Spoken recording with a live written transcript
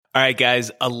All right,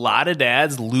 guys, a lot of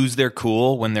dads lose their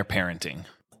cool when they're parenting.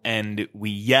 And we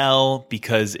yell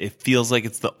because it feels like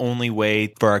it's the only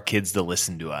way for our kids to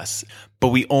listen to us. But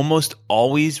we almost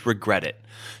always regret it.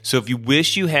 So if you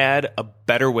wish you had a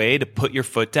better way to put your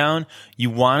foot down, you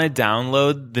want to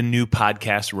download the new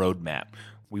podcast roadmap.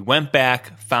 We went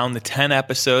back, found the 10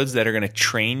 episodes that are going to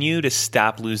train you to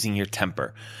stop losing your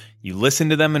temper. You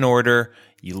listen to them in order,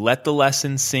 you let the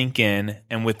lessons sink in,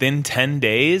 and within 10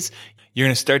 days, you're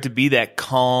going to start to be that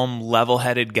calm,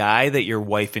 level-headed guy that your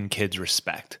wife and kids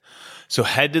respect. So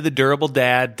head to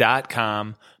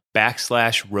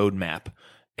thedurabledad.com/roadmap.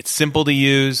 It's simple to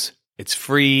use, it's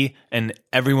free, and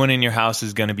everyone in your house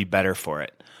is going to be better for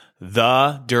it.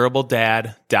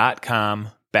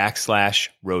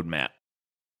 thedurabledad.com/roadmap.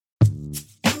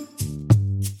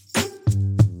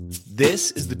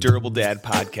 This is the Durable Dad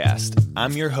Podcast.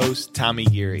 I'm your host, Tommy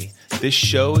Geary. This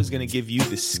show is going to give you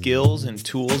the skills and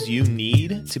tools you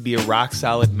need to be a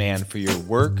rock-solid man for your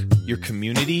work, your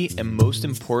community, and most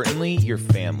importantly, your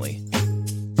family.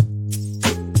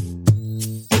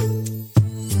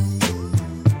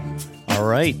 All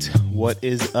right, what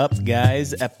is up,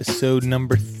 guys? Episode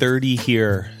number 30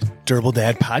 here. Durable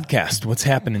Dad Podcast. What's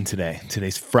happening today?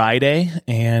 Today's Friday,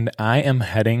 and I am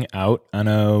heading out on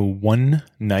a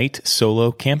one-night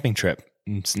solo camping trip.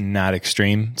 It's not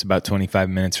extreme. It's about 25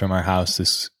 minutes from our house,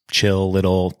 this chill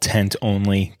little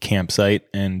tent-only campsite.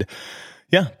 And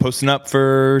yeah, posting up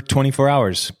for 24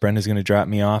 hours. Brenda's going to drop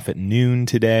me off at noon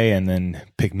today and then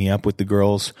pick me up with the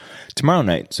girls tomorrow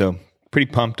night. So pretty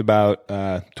pumped about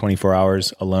 24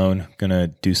 hours alone. Gonna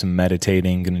do some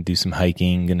meditating, gonna do some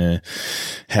hiking, gonna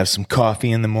have some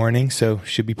coffee in the morning. So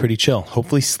should be pretty chill.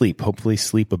 Hopefully sleep a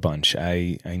bunch.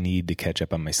 I need to catch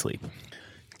up on my sleep.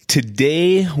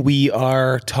 Today we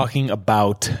are talking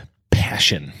about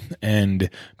passion and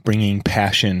bringing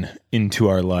passion into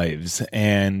our lives.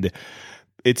 And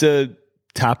it's a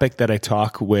topic that I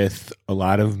talk with a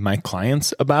lot of my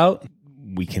clients about.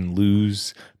 We can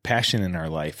lose passion in our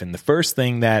life. And the first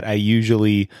thing that I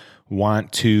usually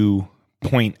want to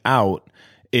point out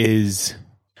is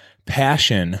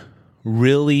passion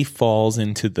really falls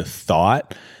into the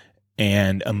thought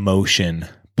and emotion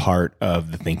part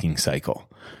of the thinking cycle.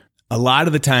 A lot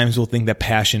of the times we'll think that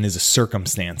passion is a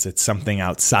circumstance. It's something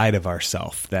outside of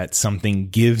ourselves, that something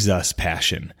gives us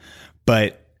passion.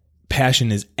 But passion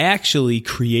is actually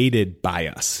created by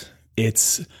us.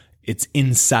 It's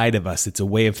inside of us. It's a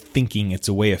way of thinking. It's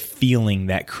a way of feeling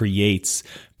that creates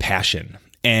passion.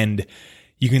 And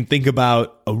you can think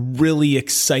about a really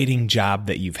exciting job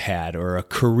that you've had or a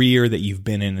career that you've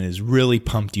been in and has really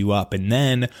pumped you up. And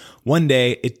then one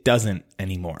day it doesn't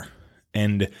anymore.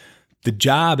 And the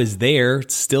job is there.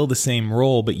 It's still the same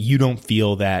role, but you don't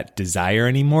feel that desire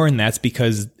anymore. And that's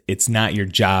because it's not your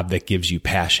job that gives you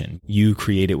passion. You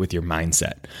create it with your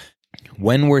mindset.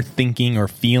 When we're thinking or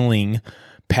feeling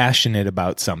passionate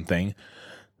about something,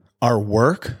 our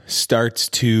work starts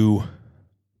to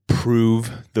prove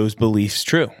those beliefs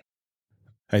true.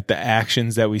 Right? The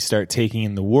actions that we start taking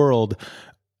in the world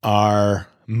are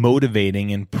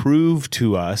motivating and prove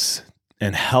to us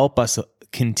and help us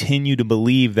continue to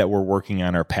believe that we're working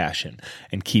on our passion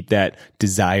and keep that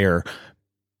desire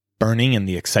burning and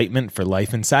the excitement for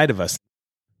life inside of us.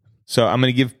 So I'm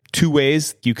going to give 2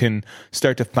 ways you can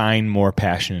start to find more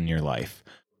passion in your life.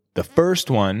 The first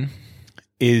one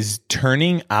is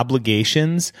turning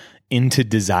obligations into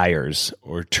desires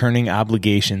or turning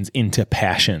obligations into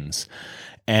passions.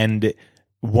 And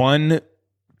one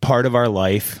part of our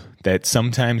life that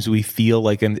sometimes we feel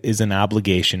like is an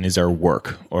obligation is our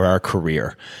work or our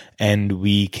career. And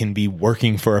we can be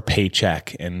working for a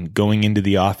paycheck and going into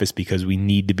the office because we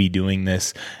need to be doing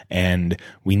this and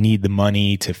we need the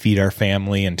money to feed our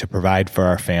family and to provide for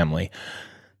our family.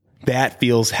 That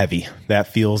feels heavy. That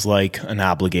feels like an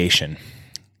obligation.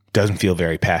 Doesn't feel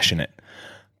very passionate.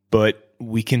 But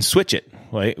we can switch it,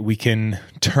 right? We can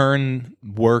turn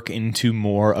work into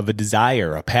more of a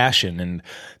desire, a passion. And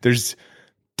there's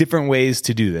different ways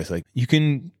to do this. Like you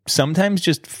can sometimes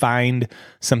just find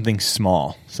something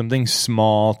small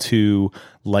to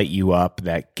light you up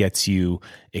that gets you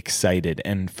excited.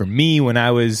 And for me, when I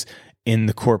was in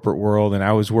the corporate world and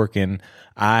I was working,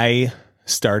 I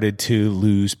started to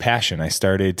lose passion. I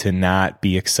started to not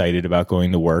be excited about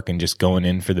going to work and just going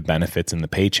in for the benefits and the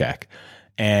paycheck.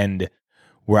 And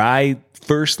where I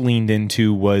first leaned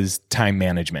into was time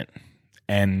management.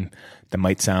 And that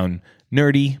might sound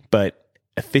nerdy, but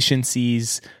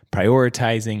efficiencies,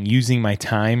 prioritizing, using my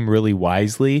time really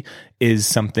wisely is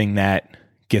something that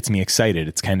gets me excited.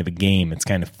 It's kind of a game. It's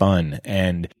kind of fun.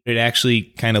 And it actually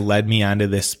kind of led me onto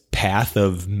this path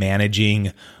of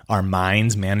managing our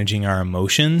minds, managing our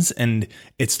emotions. And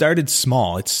it started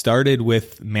small. It started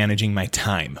with managing my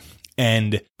time.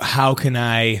 And how can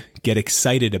I get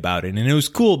excited about it? And it was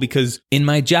cool because in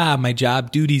my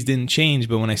job duties didn't change.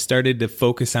 But when I started to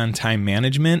focus on time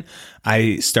management,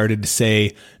 I started to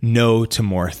say no to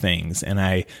more things. And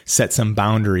I set some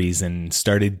boundaries and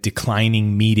started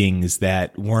declining meetings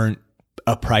that weren't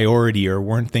a priority or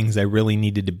weren't things I really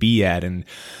needed to be at. And,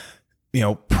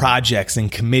 projects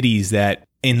and committees that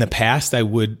in the past, I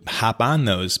would hop on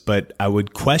those, but I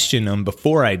would question them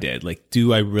before I did. Like,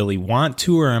 do I really want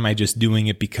to, or am I just doing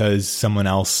it because someone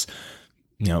else,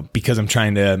 because I'm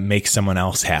trying to make someone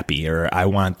else happy, or I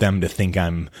want them to think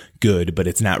I'm good, but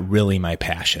it's not really my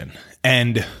passion.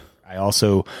 And I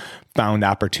also found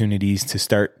opportunities to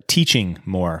start teaching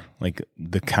more, like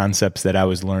the concepts that I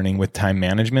was learning with time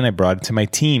management. I brought it to my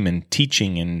team, and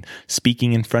teaching and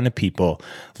speaking in front of people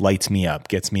lights me up,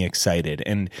 gets me excited.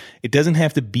 And it doesn't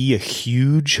have to be a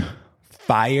huge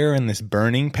fire and this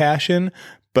burning passion,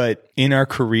 but in our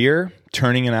career,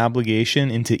 turning an obligation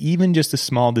into even just a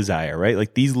small desire, right?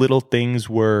 Like these little things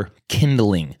were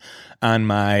kindling on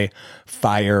my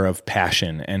fire of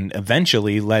passion and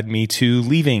eventually led me to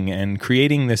leaving and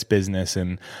creating this business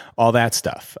and all that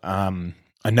stuff.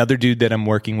 Another dude that I'm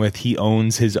working with, he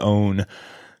owns his own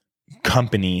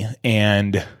company,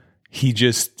 and he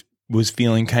just was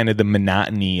feeling kind of the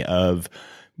monotony of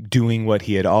doing what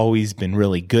he had always been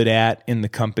really good at in the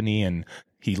company. And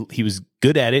he was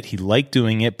good at it. He liked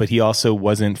doing it, but he also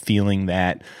wasn't feeling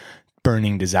that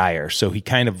burning desire. So he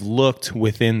kind of looked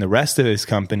within the rest of his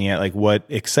company at like what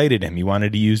excited him. He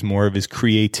wanted to use more of his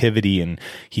creativity, and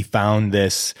he found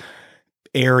this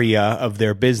area of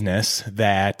their business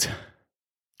that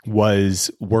was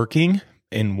working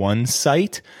in one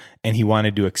site, and he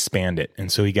wanted to expand it.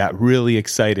 And so he got really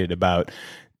excited about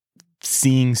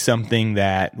seeing something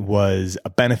that was a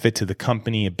benefit to the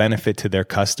company, a benefit to their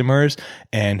customers,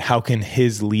 and how can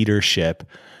his leadership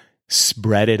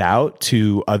spread it out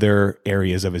to other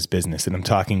areas of his business. And I'm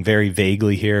talking very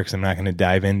vaguely here because I'm not going to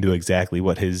dive into exactly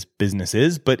what his business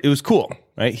is, but it was cool,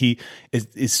 right?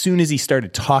 As soon as he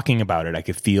started talking about it, I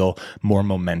could feel more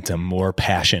momentum, more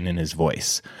passion in his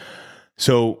voice.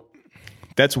 So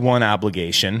that's one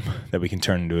obligation that we can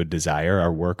turn into a desire,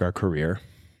 our work, our career.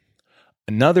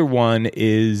 Another one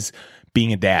is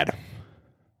being a dad.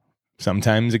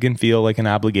 Sometimes it can feel like an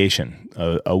obligation,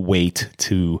 a weight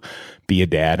to be a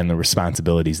dad and the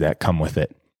responsibilities that come with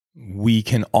it. We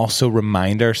can also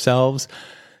remind ourselves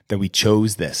that we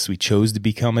chose this. We chose to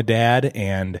become a dad,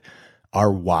 and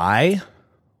our why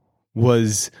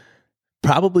was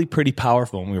probably pretty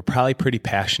powerful, and we were probably pretty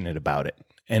passionate about it.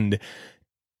 And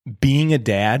being a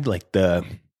dad, like a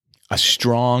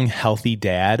strong, healthy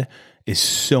dad, is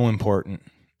so important.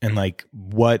 And like,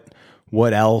 what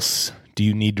else do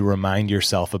you need to remind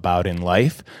yourself about in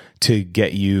life to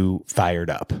get you fired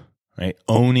up, right?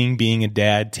 Owning being a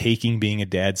dad, taking being a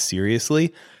dad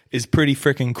seriously is pretty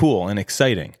freaking cool and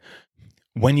exciting.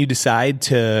 When you decide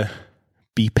to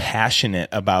be passionate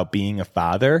about being a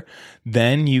father,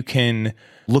 then you can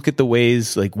look at the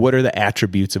ways, like what are the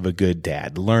attributes of a good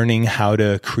dad? Learning how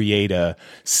to create a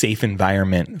safe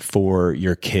environment for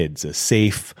your kids, a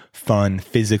safe, fun,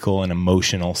 physical, and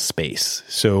emotional space.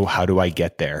 So how do I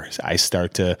get there? I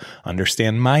start to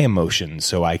understand my emotions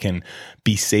so I can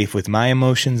be safe with my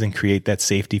emotions and create that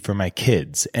safety for my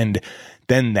kids. And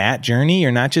then that journey,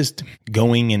 you're not just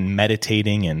going and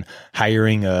meditating and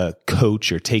hiring a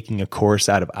coach or taking a course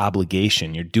out of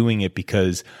obligation. You're doing it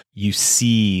because you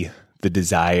see the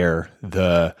desire,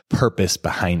 the purpose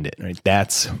behind it, right?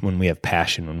 That's when we have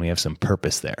passion, when we have some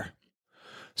purpose there.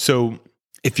 So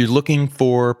if you're looking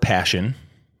for passion,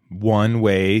 one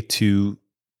way to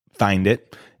find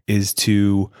it is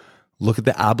to look at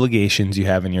the obligations you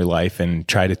have in your life and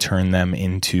try to turn them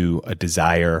into a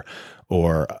desire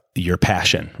or your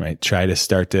passion, right? Try to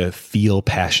start to feel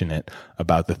passionate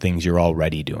about the things you're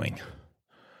already doing.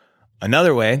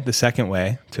 Another way, the second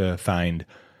way to find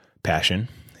passion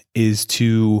is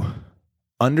to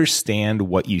understand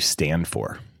what you stand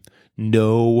for.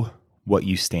 Know what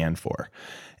you stand for.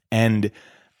 And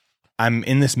I'm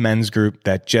in this men's group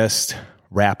that just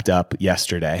wrapped up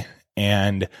yesterday,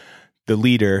 and the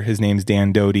leader, his name's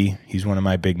Dan Doty. He's one of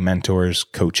my big mentors,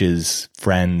 coaches,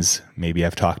 friends. Maybe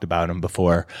I've talked about him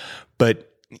before,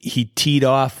 but he teed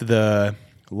off the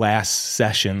last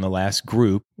session, the last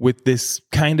group, with this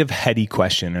kind of heady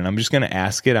question. And I'm just going to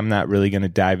ask it. I'm not really going to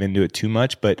dive into it too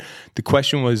much, but the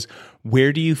question was,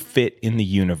 where do you fit in the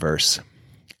universe?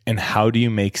 And how do you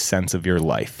make sense of your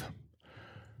life?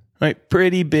 Right,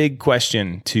 pretty big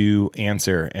question to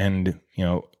answer. And,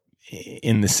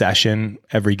 in the session,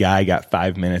 every guy got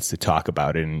 5 minutes to talk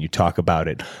about it, and you talk about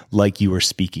it like you were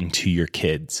speaking to your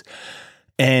kids.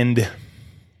 And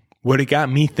what it got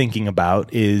me thinking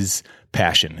about is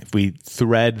passion. If we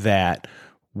thread that,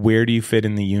 where do you fit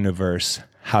in the universe?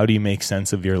 How do you make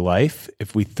sense of your life?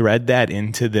 If we thread that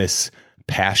into this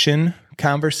passion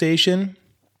conversation,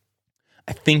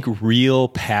 I think real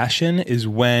passion is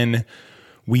when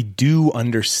we do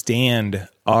understand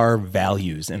our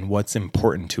values and what's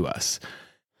important to us.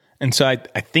 And so I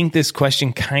think this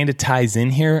question kind of ties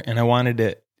in here, and I wanted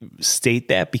to state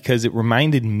that because it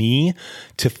reminded me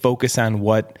to focus on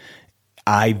what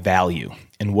I value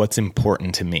and what's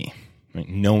important to me. Right?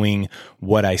 Knowing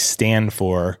what I stand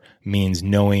for means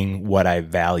knowing what I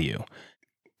value.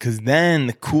 Because then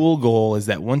the cool goal is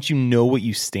that once you know what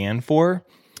you stand for,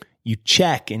 you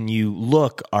check and you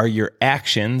look, are your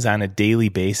actions on a daily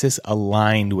basis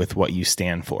aligned with what you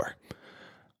stand for?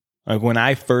 Like when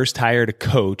I first hired a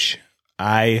coach,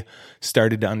 I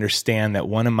started to understand that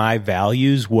one of my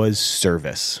values was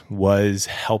service, was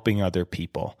helping other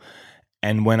people.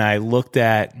 And when I looked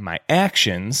at my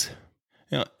actions,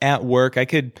 at work, I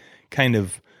could kind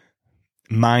of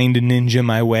mind ninja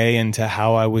my way into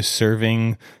how I was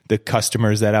serving the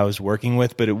customers that I was working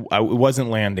with, but it wasn't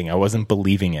landing. I wasn't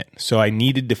believing it. So I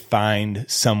needed to find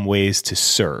some ways to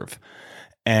serve.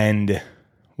 And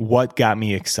what got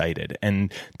me excited?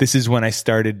 And this is when I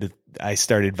started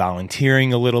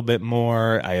volunteering a little bit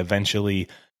more. I eventually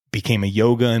became a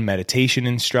yoga and meditation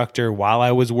instructor while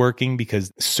I was working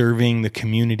because serving the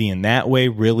community in that way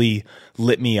really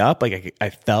lit me up. Like I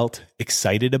felt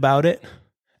excited about it.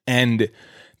 And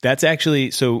that's actually,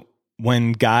 so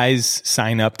when guys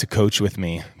sign up to coach with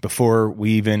me, before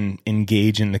we even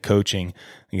engage in the coaching,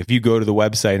 if you go to the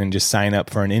website and just sign up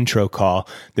for an intro call,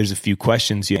 there's a few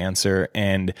questions you answer.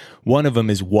 And one of them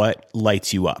is what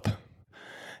lights you up?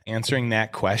 Answering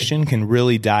that question can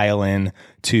really dial in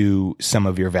to some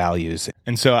of your values.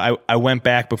 And so I went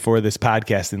back before this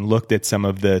podcast and looked at some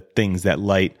of the things that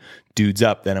light dudes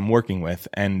up that I'm working with.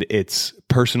 And it's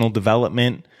personal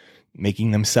development,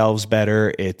 making themselves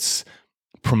better. It's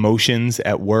promotions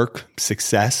at work,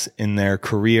 success in their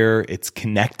career. It's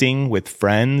connecting with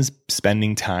friends,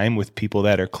 spending time with people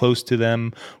that are close to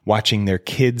them, watching their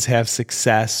kids have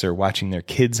success or watching their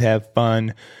kids have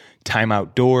fun, time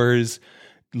outdoors,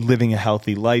 living a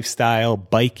healthy lifestyle,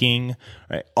 biking,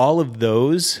 right? All of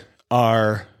those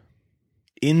are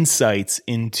insights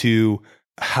into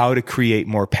how to create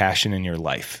more passion in your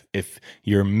life. If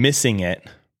you're missing it,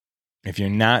 if you're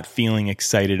not feeling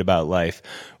excited about life,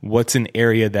 what's an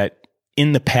area that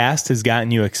in the past has gotten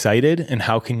you excited, and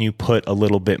how can you put a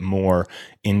little bit more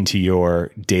into your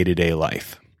day-to-day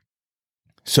life?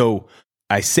 So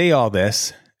I say all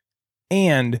this,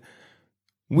 and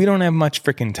we don't have much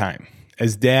freaking time.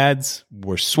 As dads,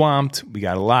 we're swamped. We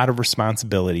got a lot of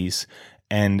responsibilities,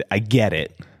 and I get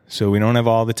it. So we don't have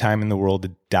all the time in the world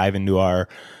to dive into our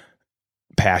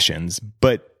passions.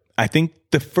 But I think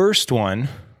the first one,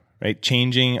 right,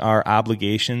 changing our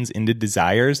obligations into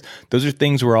desires, those are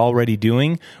things we're already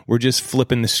doing. We're just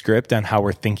flipping the script on how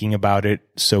we're thinking about it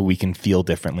so we can feel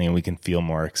differently and we can feel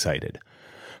more excited.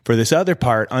 For this other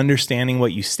part, understanding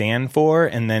what you stand for,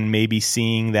 and then maybe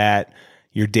seeing that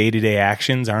your day-to-day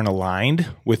actions aren't aligned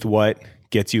with what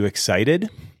gets you excited.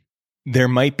 There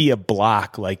might be a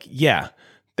block like, yeah,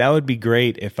 that would be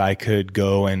great if I could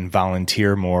go and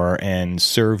volunteer more and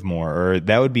serve more, or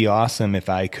that would be awesome if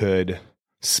I could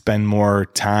spend more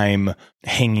time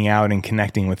hanging out and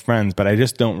connecting with friends, but I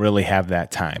just don't really have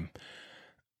that time.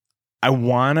 I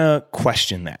want to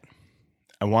question that.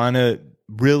 I want to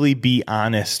really be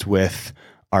honest with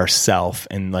ourselves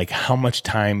and like, how much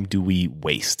time do we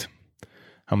waste?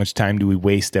 How much time do we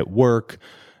waste at work,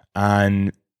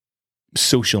 on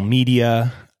social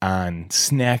media, on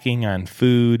snacking, on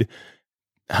food?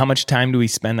 How much time do we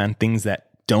spend on things that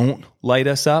don't light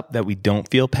us up, that we don't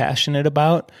feel passionate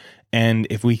about? And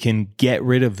if we can get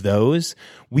rid of those,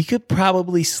 we could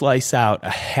probably slice out a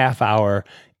half hour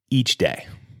each day.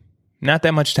 Not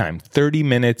that much time, 30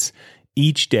 minutes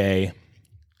each day,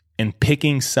 and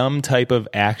picking some type of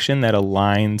action that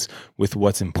aligns with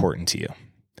what's important to you.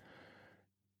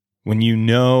 When you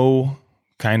know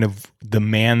kind of the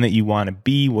man that you want to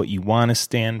be, what you want to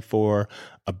stand for,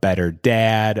 a better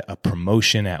dad, a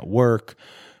promotion at work,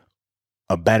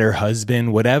 a better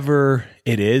husband, whatever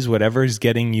it is, whatever is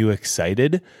getting you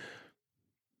excited,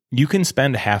 you can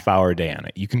spend a half hour a day on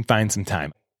it. You can find some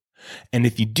time. And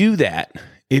if you do that,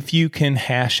 if you can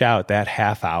hash out that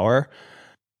half hour,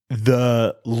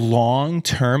 the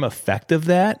long-term effect of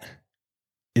that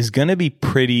is going to be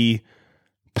pretty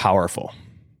powerful.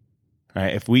 All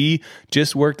right? If we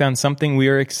just worked on something we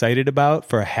are excited about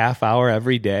for a half hour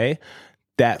every day,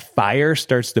 that fire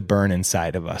starts to burn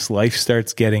inside of us. Life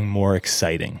starts getting more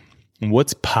exciting. And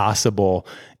what's possible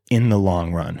in the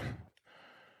long run?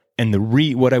 And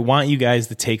what I want you guys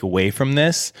to take away from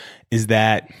this is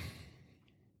that,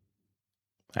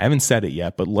 I haven't said it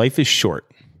yet, but life is short.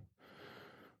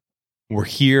 We're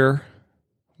here,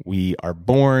 we are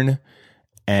born,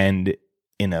 and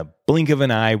in a blink of an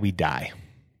eye, we die.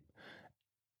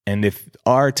 And if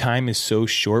our time is so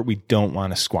short, we don't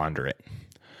want to squander it.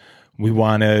 We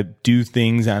want to do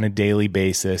things on a daily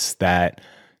basis that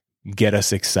get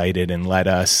us excited and let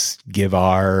us give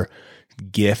our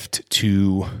gift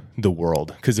to the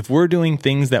world. Because if we're doing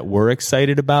things that we're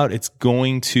excited about, it's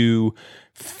going to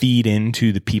feed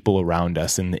into the people around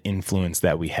us and the influence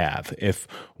that we have. If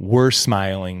we're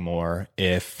smiling more,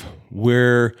 if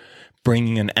we're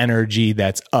bringing an energy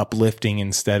that's uplifting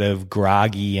instead of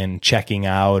groggy and checking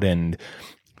out and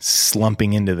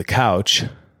slumping into the couch,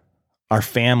 our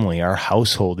family, our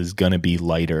household is going to be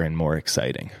lighter and more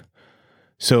exciting.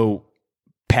 So,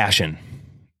 passion.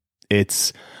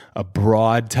 It's a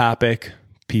broad topic.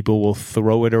 People will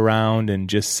throw it around and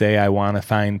just say, I want to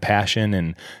find passion,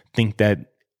 and think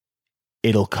that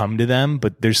it'll come to them.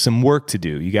 But there's some work to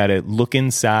do. You got to look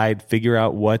inside, figure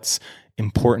out what's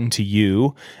important to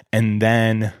you, and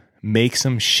then make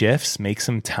some shifts, make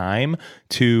some time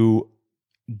to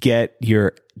get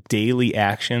your daily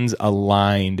actions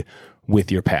aligned with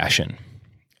your passion.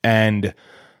 And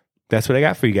that's what I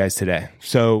got for you guys today.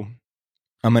 So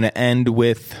I'm going to end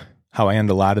with how I end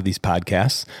a lot of these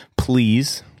podcasts.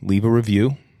 Please leave a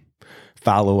review,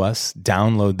 follow us,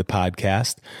 download the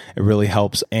podcast. It really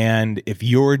helps. And if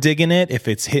you're digging it, if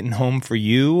it's hitting home for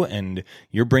you and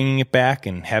you're bringing it back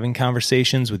and having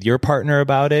conversations with your partner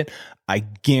about it, I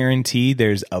guarantee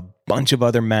there's a bunch of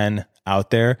other men out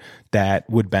there that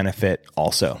would benefit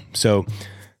also. So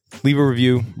leave a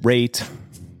review, rate,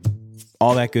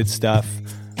 all that good stuff.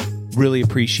 Really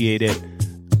appreciate it.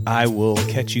 I will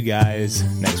catch you guys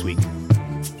next week.